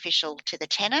more beneficial to the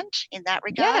tenant in that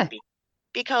regard, Yeah,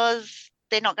 because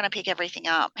they're not going to pick everything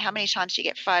up. How many times do you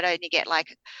get photo and you get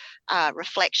like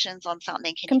reflections on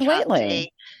something and you can't completely.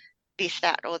 see this,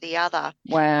 that, or the other?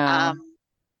 Wow. Um,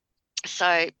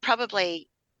 so probably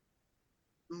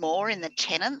more in the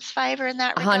tenant's favour in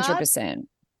that regard. 100%.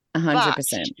 A hundred But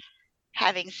percent.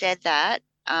 having said that,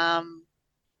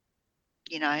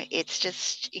 it's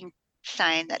just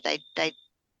insane that they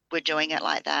were doing it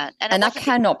like that. And it And that wasn't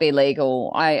cannot be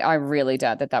legal. I really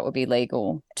doubt that that would be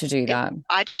legal to do that.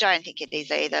 I don't think it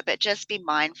is either, but just be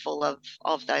mindful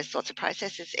of those sorts of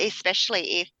processes,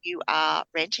 especially if you are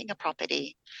renting a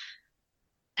property.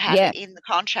 Have Yeah. it in the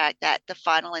contract that the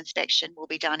final inspection will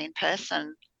be done in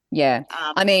person. Yeah.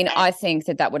 I mean, And I think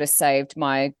that that would have saved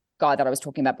my guy that I was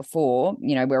talking about before,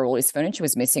 where all his furniture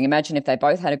was missing. Imagine if they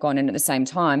both had gone in at the same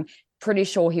time. Pretty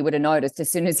sure he would have noticed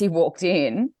as soon as he walked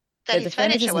in that that the his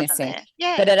furniture furniture's wasn't missing. there.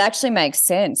 Yeah. But it actually makes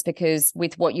sense, because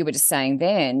with what you were just saying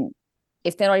then,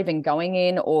 if they're not even going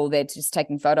in or they're just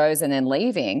taking photos and then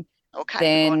leaving, Or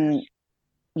cutting corners.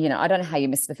 then, I don't know how you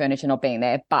missed the furniture not being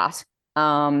there, but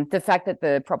the fact that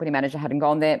the property manager hadn't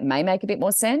gone there may make a bit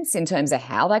more sense in terms of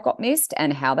how they got missed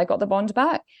and how they got the bond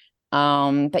back.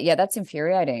 But yeah, that's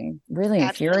infuriating. Really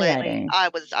Absolutely. infuriating. I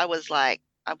was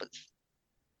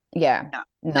Yeah. no,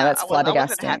 No, no, that's I wasn't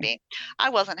flabbergasting. happy. I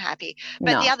wasn't happy.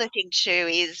 But the No. other thing too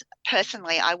is,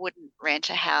 personally, I wouldn't rent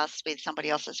a house with somebody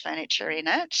else's furniture in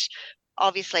it.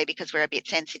 Obviously, because we're a bit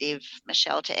sensitive,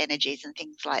 Michelle, to energies and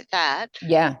things like that.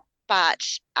 Yeah, But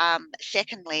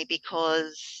secondly,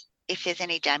 because if there's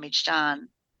any damage done,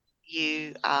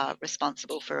 you are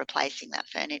responsible for replacing that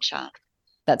furniture.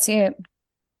 that's it.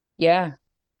 Yeah,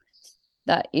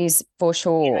 that is for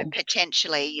sure.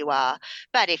 Potentially you are.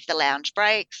 But if the lounge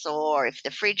breaks, or if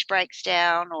the fridge breaks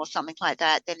down or something like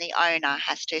that, then the owner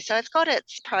has to. So it's got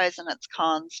its pros and its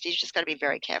cons. You've just got to be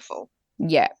very careful.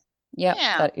 Yeah. Yeah,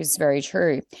 Yeah. that is very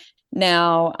true.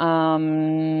 Now,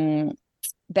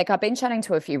 Beck, I've been chatting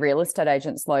to a few real estate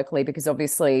agents locally, because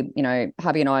obviously,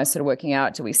 hubby and I are sort of working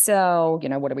out, do we sell?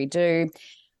 What do we do?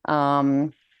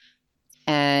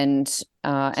 and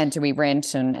do we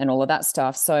rent and all of that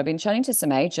stuff. So I've been chatting to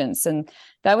some agents, and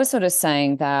they were sort of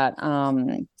saying that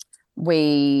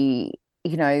we,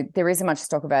 there isn't much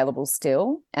stock available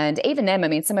still. And even them, I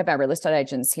mean, some of our real estate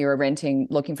agents here are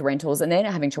looking for rentals, and they're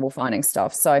having trouble finding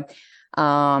stuff. So,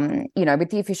 with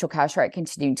the official cash rate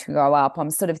continuing to go up,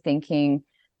 I'm sort of thinking,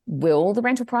 will the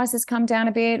rental prices come down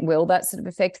a bit? Will that sort of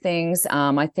affect things?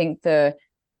 I think the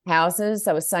houses,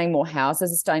 I was saying more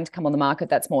houses are starting to come on the market.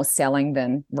 That's more selling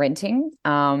than renting.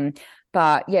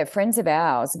 But yeah, friends of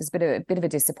ours, it was a bit of a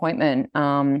disappointment.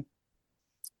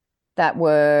 That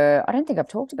were, I don't think I've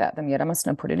talked about them yet. I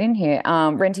mustn't have put it in here.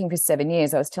 Renting for 7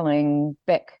 years. I was telling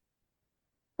Beck,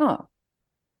 oh,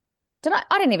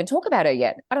 I didn't even talk about her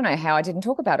yet. I don't know how I didn't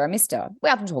talk about her. I missed her. We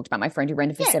haven't talked about my friend who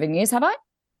rented for Yeah. 7 years, have I?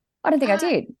 I don't think I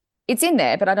did. It's in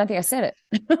there, but I don't think I said it.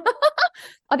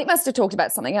 I think I must have talked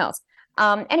about something else.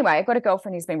 Anyway, I've got a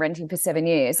girlfriend who's been renting for 7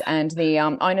 years, and the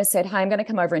owner said, hey, I'm going to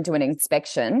come over and do an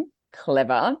inspection.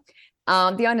 Clever.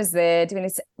 The owner's there doing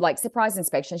this like surprise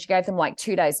inspection. She gave them like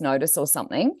 2 days notice or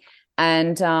something,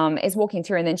 and is walking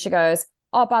through, and then she goes,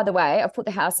 oh, by the way, I've put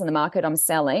the house on the market I'm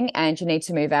selling, and you need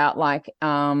to move out like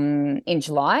in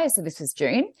July. So this was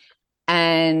June.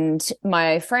 And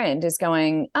my friend is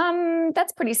going,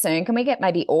 that's pretty soon. Can we get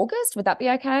maybe August? Would that be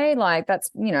okay? Like that's,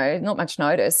 not much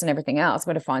notice and everything else.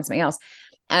 We're going to find something else.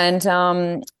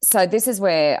 And so this is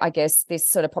where I guess this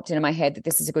sort of popped into my head that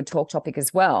this is a good talk topic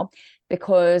as well,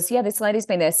 because yeah, this lady's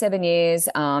been there 7 years,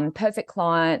 perfect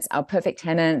clients, perfect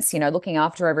tenants, looking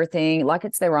after everything like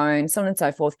it's their own, so on and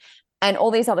so forth. And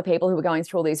all these other people who are going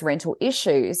through all these rental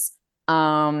issues,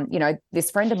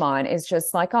 this friend of mine is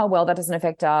just like, oh, well, that doesn't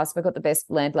affect us. We've got the best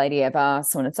landlady ever,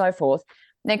 so on and so forth.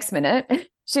 Next minute,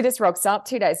 she just rocks up,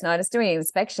 2 days notice, doing an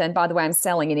inspection. By the way, I'm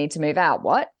selling, you need to move out.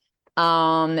 What?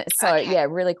 Okay. Yeah,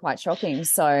 really quite shocking.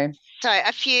 So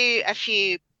a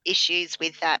few issues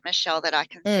with that, Michelle, that I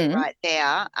can see right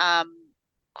there.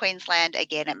 Queensland,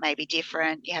 again, it may be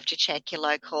different. You have to check your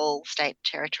local state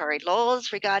territory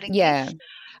laws regarding this.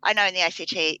 I know in the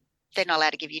ACT, they're not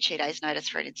allowed to give you 2 days notice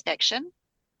for an inspection.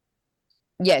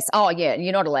 Yes. Oh, yeah.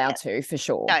 You're not allowed to, for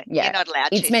sure. No, yeah. You're not allowed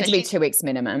to. It's meant to be 2 weeks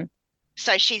minimum.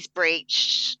 So she's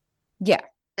breached the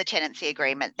tenancy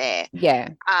agreement there. Yeah.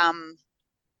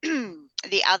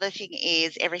 The other thing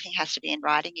is everything has to be in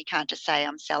writing. You can't just say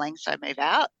I'm selling, so move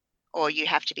out, or you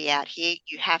have to be out here.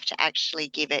 You have to actually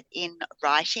give it in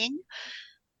writing.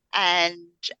 And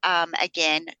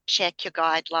again, check your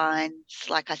guidelines.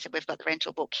 Like I said, we've got the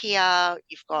rental book here.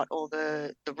 You've got all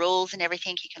the rules and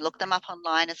everything. You can look them up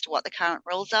online as to what the current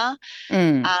rules are.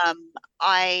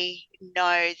 I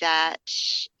know that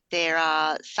there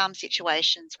are some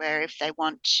situations where if they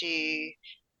want to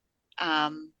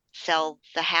sell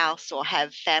the house or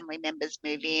have family members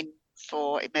move in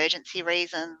for emergency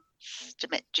reasons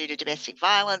due to domestic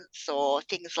violence or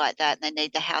things like that, and they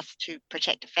need the house to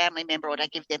protect a family member or to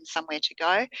give them somewhere to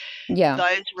go. Yeah.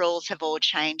 Those rules have all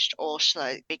changed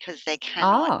also because they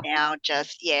cannot now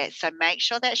so make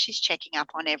sure that she's checking up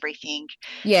on everything.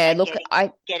 Yeah, look,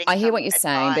 I hear what you're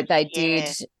saying, but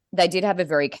they did have a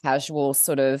very casual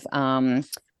sort of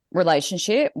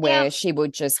relationship where she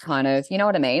would just kind of, you know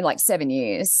what I mean? Like 7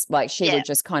 years, like she would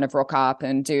just kind of rock up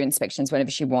and do inspections whenever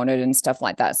she wanted and stuff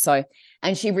like that. So,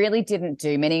 and she really didn't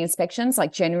do many inspections.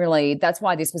 Like generally, that's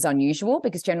why this was unusual,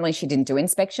 because generally she didn't do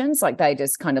inspections. Like they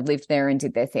just kind of lived there and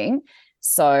did their thing.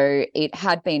 So it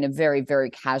had been a very, very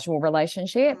casual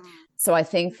relationship. So I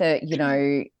think that,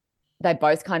 they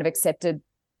both kind of accepted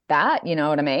that, you know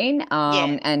what I mean?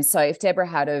 And so if Deborah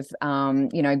had have,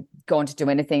 gone to do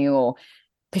anything or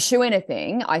pursue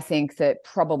anything, I think that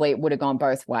probably it would have gone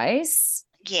both ways.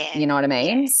 Yeah. You know what I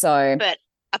mean? So, but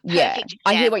a perfect example,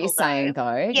 I hear what you're saying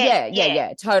though.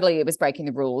 Yeah. Totally. It was breaking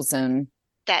the rules and.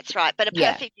 That's right. But a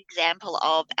perfect example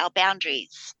of our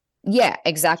boundaries. Yeah,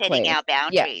 exactly. Setting our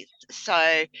boundaries.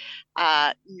 So,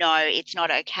 no, it's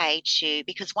not okay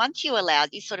because once you allow,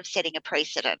 you're sort of setting a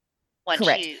precedent once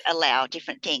you allow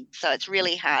different things. So it's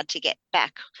really hard to get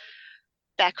back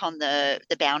on the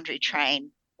boundary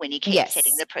train when you keep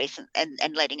setting the precedent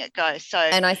and letting it go. So,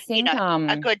 and I think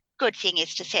a good thing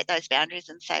is to set those boundaries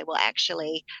and say, well,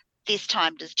 actually, 2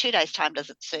 days time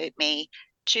doesn't suit me.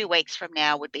 2 weeks from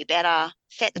now would be better.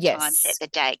 Set the time, set the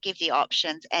date, give the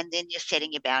options, and then you're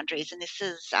setting your boundaries. And this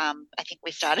is, I think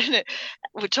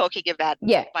we're talking about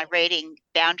my reading.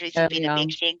 Boundaries have been a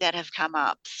big thing that have come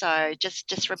up. So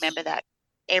just remember that.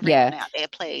 Everyone out there,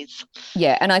 please.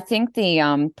 Yeah, and I think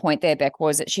the point there, Beck,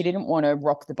 was that she didn't want to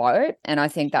rock the boat, and I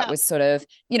think that was sort of,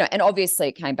 and obviously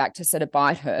it came back to sort of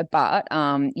bite her, but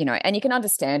and you can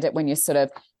understand it when you're sort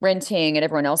of renting and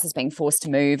everyone else is being forced to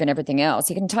move and everything else.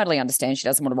 You can totally understand she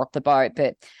doesn't want to rock the boat,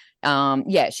 but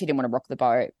she didn't want to rock the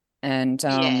boat. And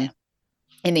Yeah.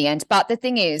 in the end, but the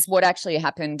thing is, what actually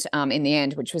happened in the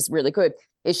end, which was really good,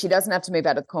 is she doesn't have to move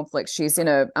out of the complex. She's in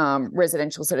a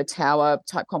residential sort of tower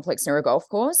type complex near a golf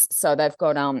course. So they've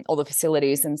got all the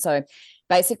facilities. And so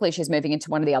basically she's moving into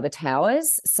one of the other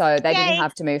towers. So they didn't Yay.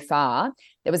 have to move far.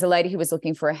 There was a lady who was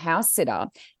looking for a house sitter,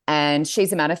 and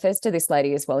she's a manifester, this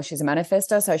lady as well. She's a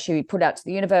manifester. So she put out to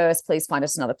the universe, please find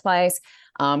us another place.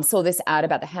 Saw this ad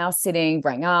about the house sitting,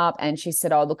 rang up, and she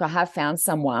said, oh, look, I have found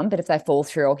someone, but if they fall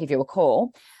through, I'll give you a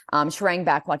call. She rang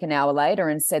back like an hour later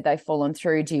and said they've fallen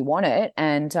through. Do you want it?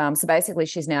 And so basically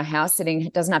she's now house sitting,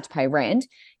 doesn't have to pay rent,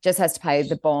 just has to pay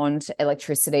the bond,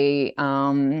 electricity,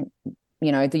 the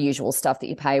usual stuff that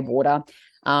you pay, water,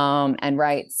 and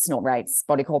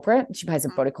body corporate. She pays a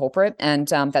body corporate, and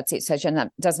that's it. So she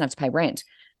doesn't have to pay rent.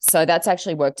 So that's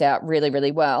actually worked out really,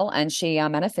 really well. And she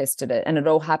manifested it, and it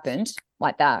all happened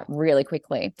like that really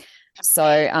quickly.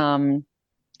 So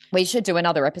we should do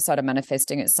another episode of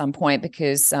manifesting at some point,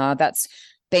 because that's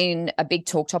been a big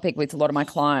talk topic with a lot of my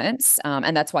clients.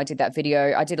 And that's why I did that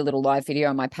video. I did a little live video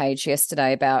on my page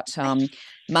yesterday about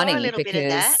money,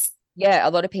 because a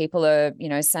lot of people are,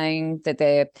 saying that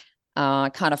they're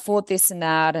can't afford this and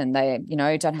that, and they,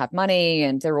 don't have money,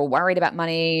 and they're all worried about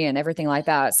money and everything like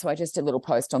that. So I just did a little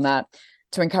post on that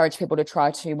to encourage people to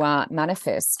try to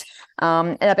manifest.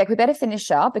 And I bet we better finish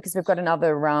up, because we've got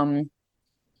another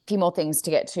few more things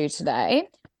to get to today.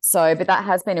 So, but that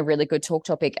has been a really good talk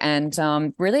topic, and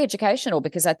really educational,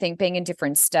 because I think being in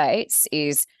different states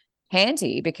is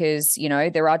handy, because,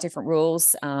 there are different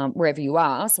rules wherever you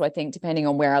are. So I think depending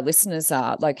on where our listeners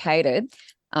are located,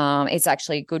 it's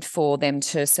actually good for them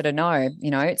to sort of know,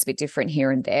 it's a bit different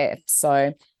here and there.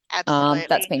 So Absolutely.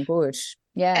 that's been good.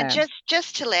 Yeah. And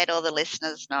just to let all the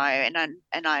listeners know, and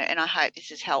I hope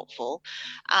this is helpful,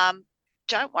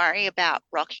 don't worry about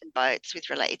rocking boats with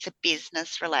it's a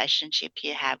business relationship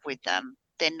you have with them.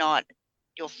 They're not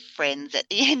your friends at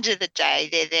the end of the day.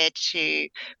 They're there to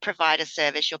provide a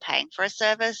service. You're paying for a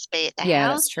service, be it the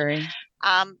house. That's true.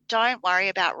 Don't worry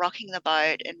about rocking the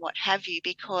boat and what have you,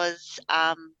 because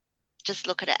just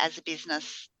look at it as a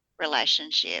business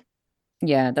relationship.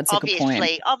 Yeah, that's a good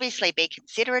point. Obviously be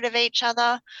considerate of each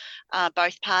other,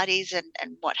 both parties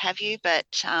and what have you, but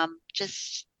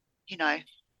just,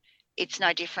 it's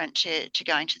no different to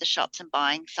going to the shops and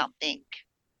buying something.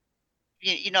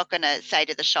 You're not going to say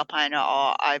to the shop owner,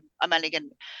 "Oh, I'm going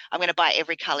to buy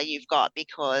every color you've got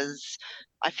because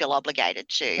I feel obligated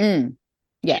to."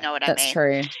 Yeah, do you know what I mean? That's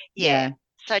true. Yeah.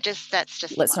 So that's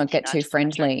just let's not get too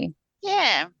friendly.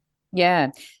 Yeah.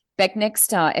 Beck,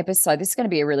 next episode, this is going to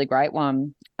be a really great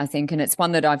one, I think, and it's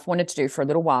one that I've wanted to do for a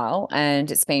little while,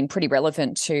 and it's been pretty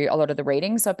relevant to a lot of the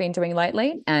readings I've been doing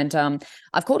lately, and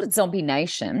I've called it Zombie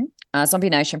Nation. Zombie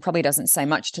Nation probably doesn't say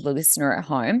much to the listener at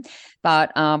home,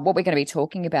 but what we're going to be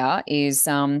talking about is,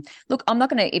 look, I'm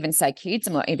not going to even say kids.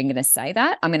 I'm not even going to say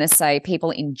that. I'm going to say people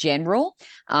in general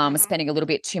are spending a little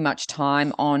bit too much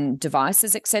time on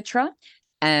devices, etc.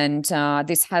 And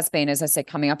this has been, as I said,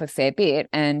 coming up a fair bit,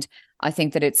 and I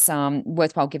think that it's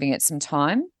worthwhile giving it some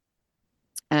time.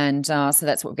 And so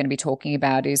that's what we're going to be talking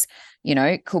about is,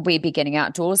 could we be getting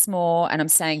outdoors more? And I'm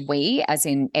saying we, as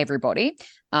in everybody.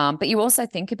 But you also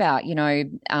think about,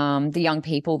 the young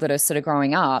people that are sort of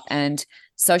growing up, and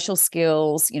social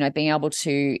skills, being able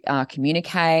to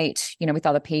communicate, with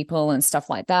other people and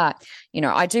stuff like that.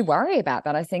 I do worry about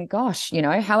that. I think, gosh,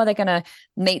 how are they going to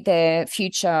meet their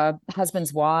future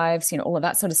husbands, wives, all of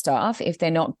that sort of stuff if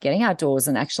they're not getting outdoors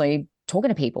and actually talking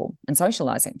to people and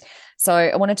socializing. So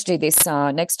I wanted to do this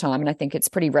next time, and I think it's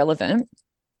pretty relevant.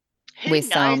 Who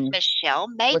knows, Michelle?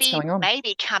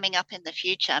 Maybe coming up in the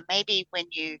future, maybe when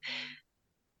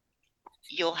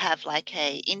you'll have like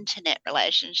a internet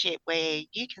relationship where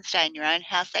you can stay in your own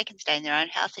house, they can stay in their own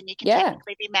house, and you can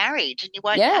technically be married, and you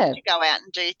won't have to go out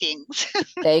and do things.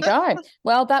 There you go.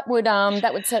 Well, that would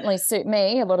certainly suit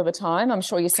me a lot of the time. I'm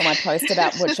sure you saw my post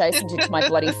about what Jason did to my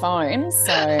bloody phone.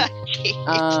 So that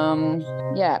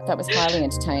was highly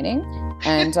entertaining.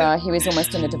 And he was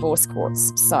almost in the divorce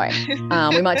courts. So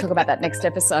we might talk about that next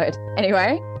episode.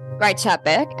 Anyway, great chat,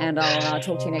 Beck, and I'll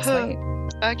talk to you next week.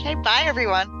 Okay, bye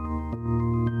everyone.